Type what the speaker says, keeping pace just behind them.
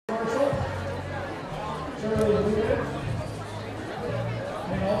And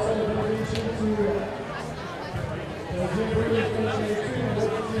also the donation to the Geneva Grape Jamboree.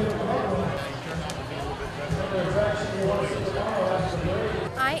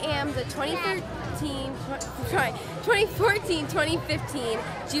 I am the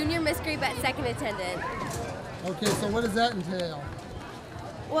 2014-2015 Junior Miss Grape Second attendant. Okay, so what does that entail?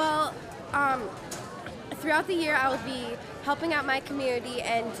 Well, throughout the year I will be helping out my community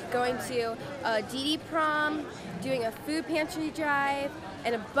and going to a DD prom, doing a food pantry drive,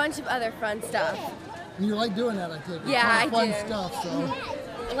 and a bunch of other fun stuff. And you like doing that, I think. Yeah, I do. Fun stuff, so.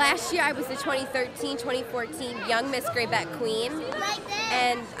 Last year I was the 2013-2014 Young Miss Grape Queen,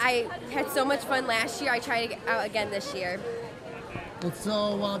 and I had so much fun last year. I tried to get out again this year. And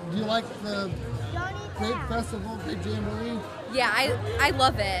so, do you like the Grape Festival, Grape Jamboree? Yeah, I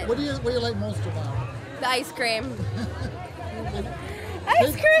love it. What do you like most about it? The ice cream.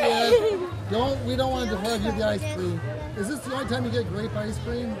 Ice cream! We don't want to deprive you of the ice cream. Is this the only time you get grape ice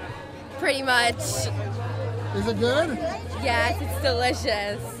cream? Pretty much. Is it good? Yes, it's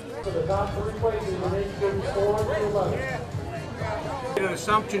delicious. In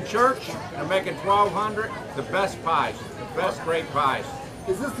Assumption Church, they're making 1,200, the best pies, the best grape pies.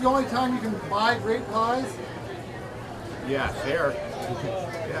 Is this the only time you can buy grape pies? Yes, here.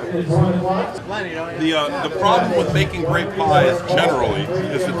 The problem with making grape pies generally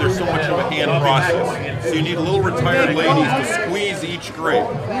is that there's so much of a hand process. So you need little retired ladies to squeeze each grape.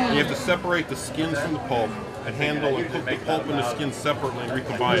 You have to separate the skins from the pulp and handle and cook the pulp and the skins separately and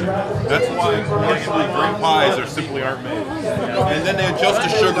recombine them. That's why usually grape pies simply aren't made. And then they adjust the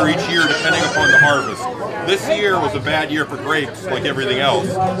sugar each year depending upon the harvest. This year was a bad year for grapes like everything else.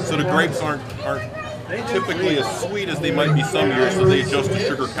 So the grapes aren't typically as sweet as they might be some years, so they adjust the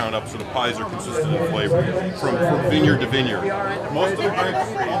sugar count up so the pies are consistent in flavor from vineyard to vineyard. Most of the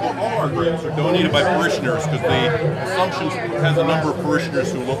grapes, all our grapes, are donated by parishioners because Assumption has a number of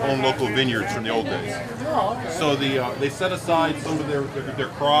parishioners who own local vineyards from the old days. So they set aside some of their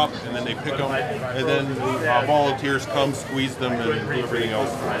crop and then they pick them, and then volunteers come, squeeze them, and do everything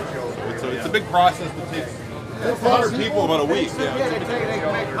else. So it's a big process that takes 100 people about a week. Yeah, they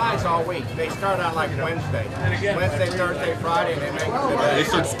make pies all week. They start on like Wednesday, Thursday, Friday, and they make them today. They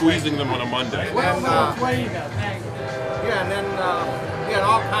start squeezing them on a Monday. And then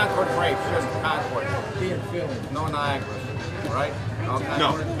all Concord grapes, just Concord. No Niagara, right?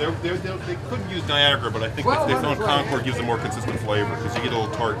 No, they couldn't use Niagara, but I think they found Concord gives a more consistent flavor because you get a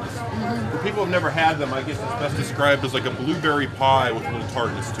little tartness. For people who have never had them, I guess it's best described as like a blueberry pie with a little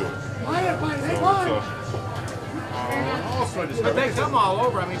tartness to it. But they come all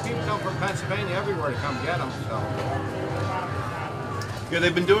over. I mean, people come from Pennsylvania everywhere to come get them. So. Yeah,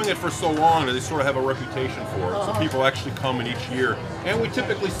 they've been doing it for so long that they sort of have a reputation for it. So people actually come in each year. And we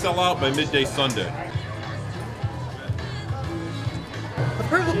typically sell out by midday Sunday. The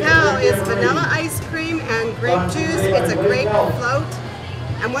Purple Cow is vanilla ice cream and grape juice. It's a grape float.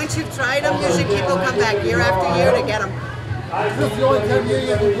 And once you've tried them, usually people come back year after year to get them. Is this the only time you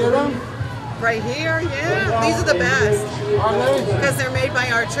can get them? Right here, yeah. These are the best. Are they? Because they're made by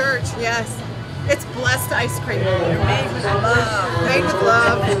our church, yes. It's blessed ice cream. They're made with love. Made with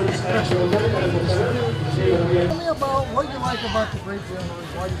love. Tell me about what you like about the Grape Jamboree.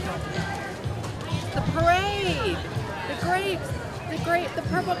 Why you come here? The parade, the grapes, the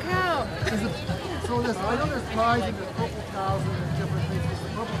Purple Cow. So I know there's pies and there's Purple Cows and there's different things. Is the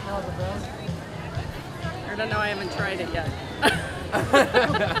Purple Cow the best? I don't know, I haven't tried it yet.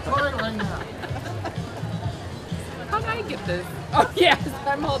 Try it right now. How did I get this? Oh yes,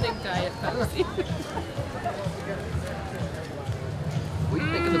 I'm holding Diet Pepsi.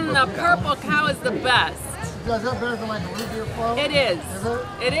 The Purple Cow is the best. Is that better than like a root beer float? It is. Is it?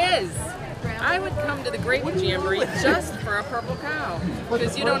 It is. I would come to the Grape Jamboree just for a Purple Cow,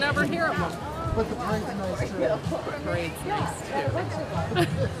 because you don't ever hear of them. But the parade's nice too. The parade's nice too.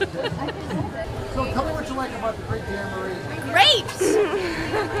 So tell me what you like about the Grape Jamboree. Grapes! So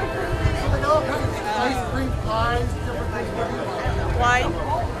they got all kinds of ice cream pies, different things. What do you like? Wine.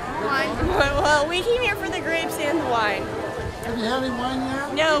 Well, we came here for the grapes and the wine. Have you had any wine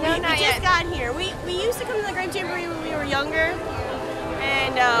yet? No, we just got here. We used to come to the Grape Jamboree when we were younger,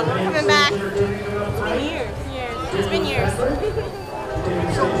 and we're coming back. It's been years. It's been years.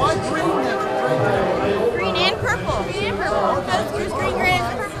 So why green then? Green and purple. Green and purple. Because there's green grapes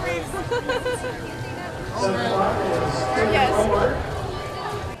and purple grapes. Yes.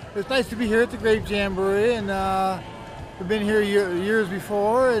 It's nice to be here at the Grape Jamboree, and we've been here years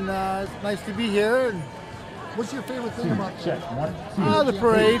before, and it's nice to be here. And what's your favorite thing about the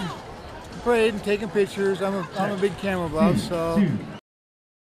parade? The parade and taking pictures. I'm a big camera buff, so